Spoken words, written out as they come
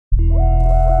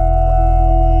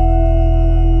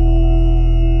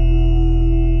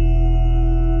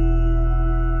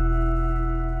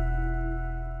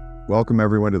Welcome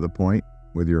everyone to The Point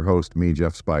with your host, me,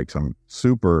 Jeff Spikes. I'm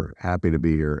super happy to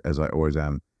be here, as I always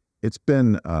am. It's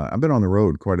been, I've been on the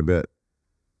road quite a bit.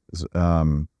 It's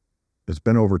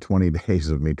been over 20 days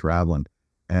of me traveling,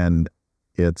 and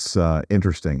it's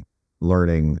interesting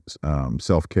learning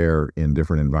self-care in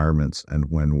different environments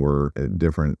and when we're in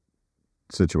different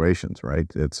situations, right?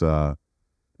 It's,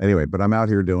 anyway, but I'm out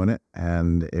here doing it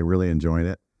and really enjoying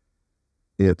it.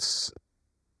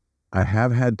 I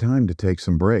have had time to take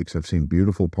some breaks. I've seen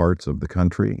beautiful parts of the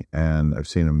country, and I've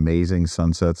seen amazing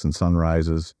sunsets and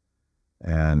sunrises.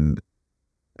 And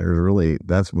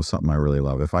that's something I really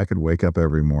love. If I could wake up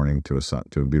every morning to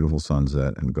a beautiful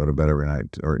sunset and go to bed every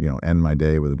night, or, end my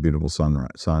day with a beautiful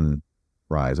sunrise.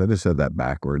 I just said that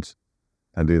backwards.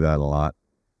 I do that a lot.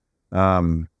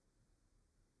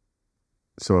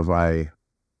 So if I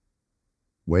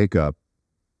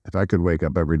could wake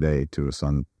up every day to a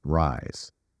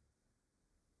sunrise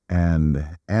and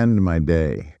end my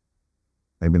day,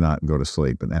 maybe not go to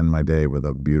sleep, but end my day with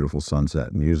a beautiful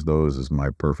sunset and use those as my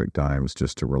perfect times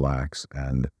just to relax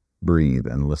and breathe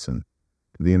and listen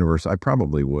to the universe, I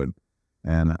probably would.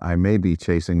 And I may be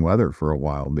chasing weather for a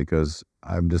while because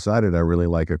I've decided I really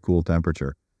like a cool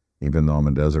temperature, even though I'm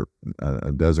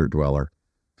a desert dweller.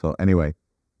 So anyway,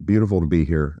 beautiful to be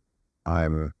here.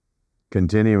 I'm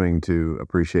continuing to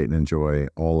appreciate and enjoy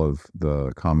all of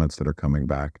the comments that are coming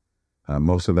back.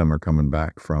 Most of them are coming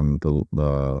back from the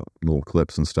little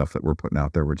clips and stuff that we're putting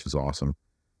out there, which is awesome.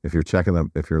 If you're checking them,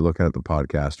 if you're looking at the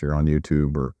podcast, you're on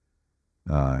YouTube or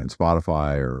in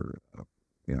Spotify or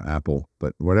Apple,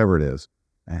 but whatever it is,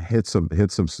 hit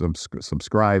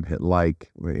subscribe, hit like,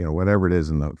 whatever it is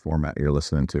in the format you're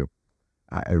listening to.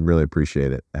 I really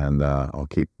appreciate it, and I'll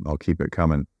keep it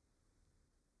coming.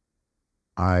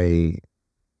 I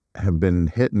have been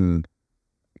hitting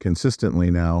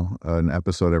consistently now an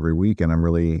episode every week, and I'm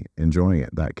really enjoying it.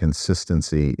 That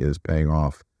consistency is paying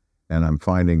off, and I'm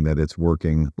finding that it's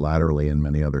working laterally in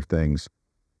many other things.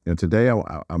 Today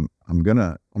I'm going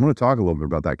to talk a little bit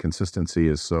about that. Consistency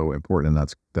is so important,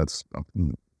 and that's a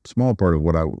small part of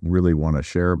what I really want to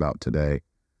share about today.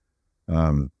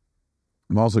 I'm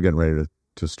also getting ready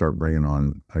to start bringing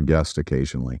on a guest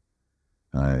occasionally.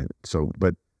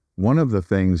 But one of the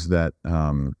things that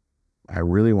I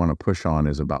really want to push on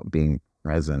is about being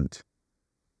present.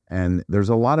 And there's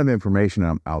a lot of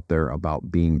information out there about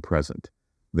being present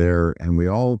there.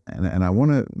 And I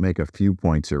want to make a few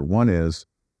points here. One is,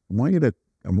 I want you to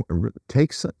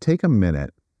take a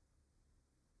minute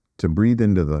to breathe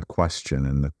into the question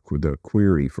and the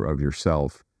query of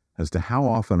yourself as to how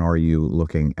often are you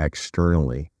looking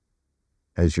externally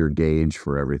as your gauge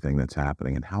for everything that's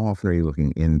happening, and how often are you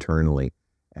looking internally?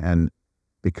 And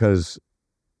because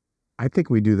I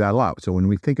think we do that a lot. So when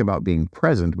we think about being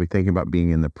present, we think about being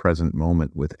in the present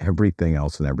moment with everything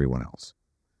else and everyone else.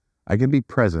 I can be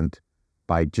present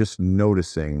by just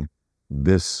noticing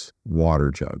this water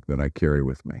jug that I carry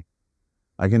with me.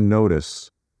 I can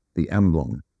notice the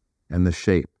emblem and the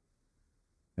shape,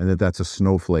 and that's a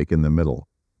snowflake in the middle,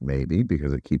 maybe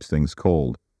because it keeps things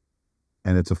cold.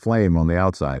 And it's a flame on the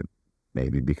outside,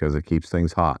 maybe because it keeps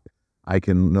things hot. I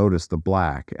can notice the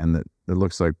black, and that it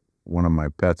looks like one of my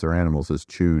pets or animals has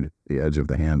chewed the edge of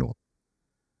the handle.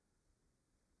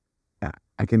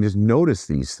 I can just notice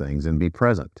these things and be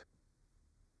present.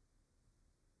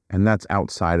 And that's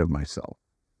outside of myself.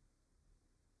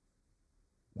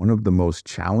 One of the most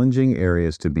challenging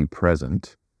areas to be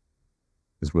present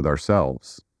is with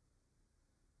ourselves.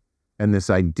 And this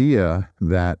idea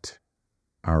that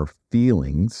our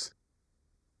feelings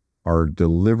are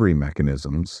delivery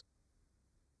mechanisms,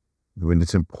 when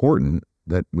it's important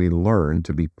that we learn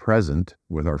to be present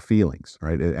with our feelings,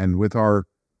 right? And with our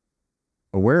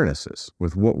awarenesses,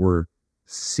 with what we're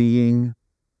seeing,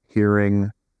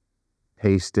 hearing,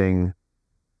 tasting,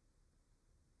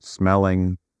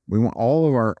 smelling. We want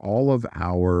all of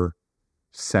our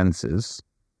senses.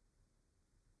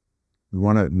 We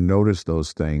want to notice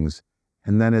those things.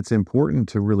 And then it's important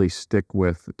to really stick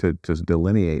with, to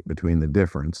delineate between the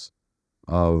difference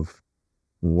of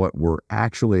what we're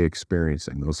actually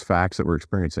experiencing, those facts that we're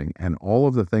experiencing, and all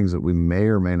of the things that we may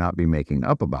or may not be making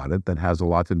up about it that has a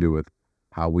lot to do with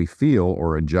how we feel,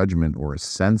 or a judgment or a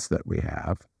sense that we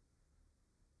have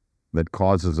that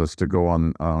causes us to go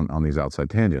on these outside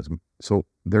tangents. So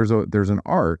there's an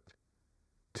art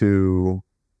to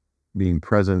being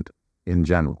present in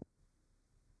general.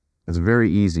 It's very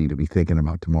easy to be thinking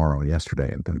about tomorrow and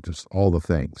yesterday and just all the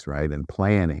things, right? And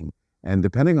planning. And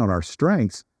depending on our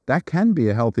strengths, that can be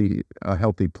a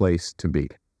healthy place to be.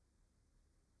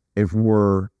 If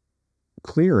we're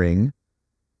clearing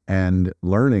and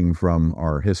learning from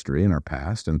our history and our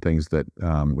past and things that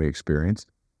we experienced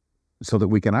so that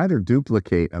we can either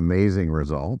duplicate amazing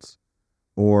results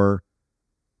or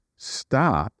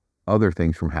stop other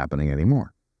things from happening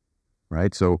anymore,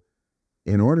 right? So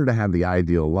in order to have the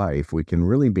ideal life, we can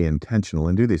really be intentional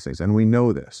and do these things. And we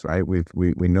know this, right? We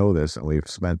know this, and we've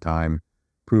spent time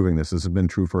proving this. This has been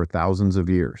true for thousands of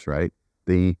years, right?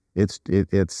 Is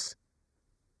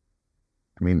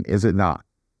it not?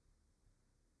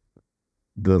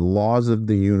 The laws of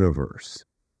the universe,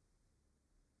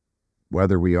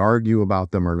 whether we argue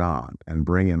about them or not, and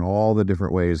bring in all the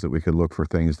different ways that we could look for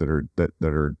things that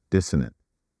are dissonant.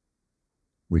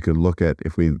 We could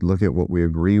if we look at what we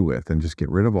agree with and just get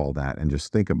rid of all that and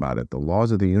just think about it. The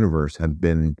laws of the universe have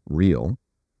been real,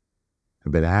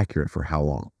 have been accurate for how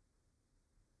long?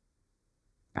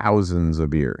 Thousands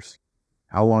of years.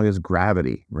 How long is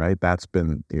gravity, right? That's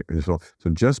been, so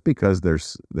just because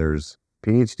there's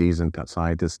PhDs and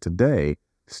scientists today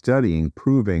studying,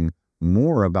 proving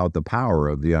more about the power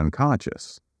of the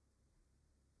unconscious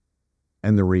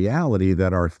and the reality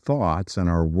that our thoughts and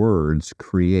our words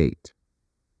create.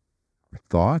 Our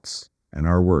thoughts and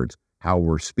our words, how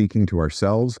we're speaking to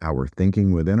ourselves, how we're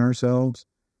thinking within ourselves,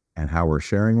 and how we're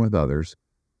sharing with others,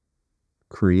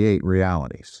 create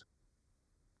realities,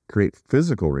 create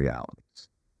physical realities.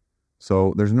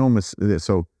 So there's no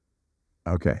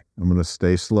okay, I'm going to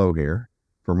stay slow here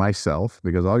for myself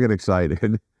because I'll get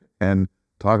excited and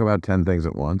talk about 10 things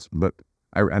at once. But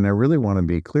I really want to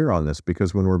be clear on this,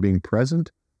 because when we're being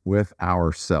present with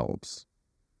ourselves,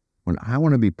 when I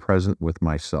want to be present with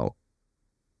myself,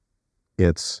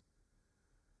 it's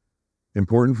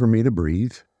important for me to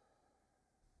breathe.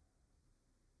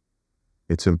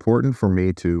 It's important for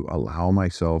me to allow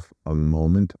myself a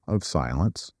moment of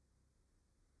silence.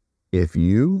 If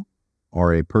you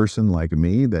are a person like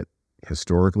me that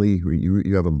historically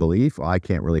you have a belief, I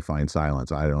can't really find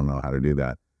silence, I don't know how to do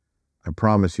that, I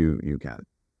promise you can.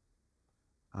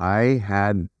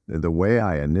 The way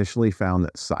I initially found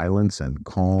that silence and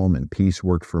calm and peace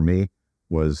worked for me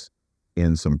was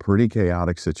in some pretty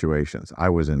chaotic situations. I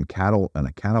was in a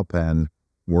cattle pen,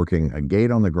 working a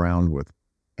gate on the ground with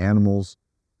animals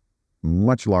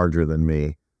much larger than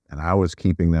me, and I was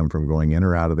keeping them from going in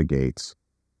or out of the gates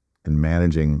and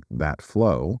managing that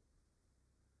flow.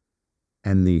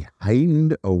 And the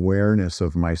heightened awareness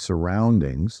of my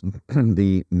surroundings,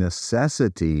 the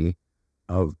necessity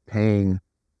of paying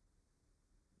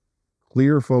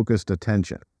clear, focused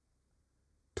attention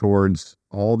towards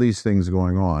all these things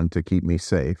going on to keep me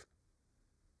safe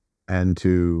and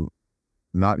to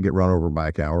not get run over by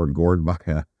a cow or gored by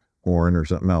a horn or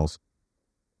something else.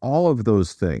 All of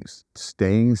those things,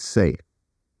 staying safe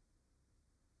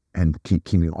and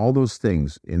keeping all those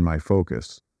things in my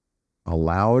focus,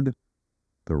 allowed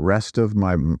the rest of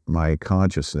my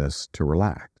consciousness to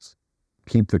relax.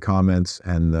 Keep the comments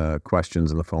and the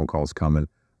questions and the phone calls coming.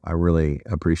 I really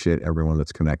appreciate everyone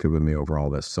that's connected with me over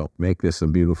all this. So make this a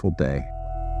beautiful day,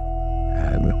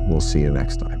 and we'll see you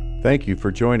next time. Thank you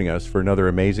for joining us for another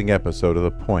amazing episode of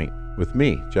The Point with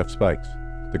me, Jeff Spikes.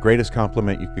 The greatest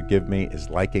compliment you could give me is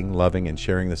liking, loving, and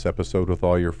sharing this episode with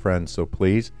all your friends. So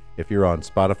please, if you're on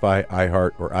Spotify,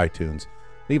 iHeart, or iTunes,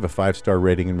 leave a 5-star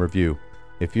rating and review.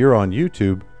 If you're on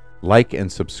YouTube, like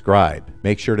and subscribe.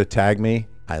 Make sure to tag me.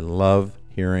 I love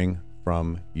hearing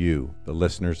from you, the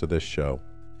listeners of this show.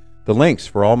 The links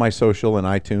for all my social and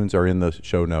iTunes are in the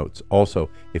show notes. Also,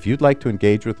 if you'd like to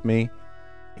engage with me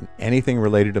in anything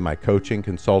related to my coaching,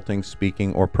 consulting,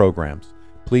 speaking, or programs,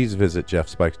 please visit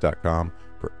jeffspikes.com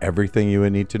for everything you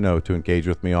would need to know to engage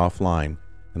with me offline.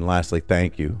 And lastly,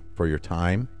 thank you for your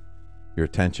time, your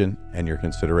attention, and your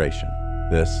consideration.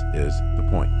 This is The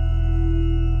Point.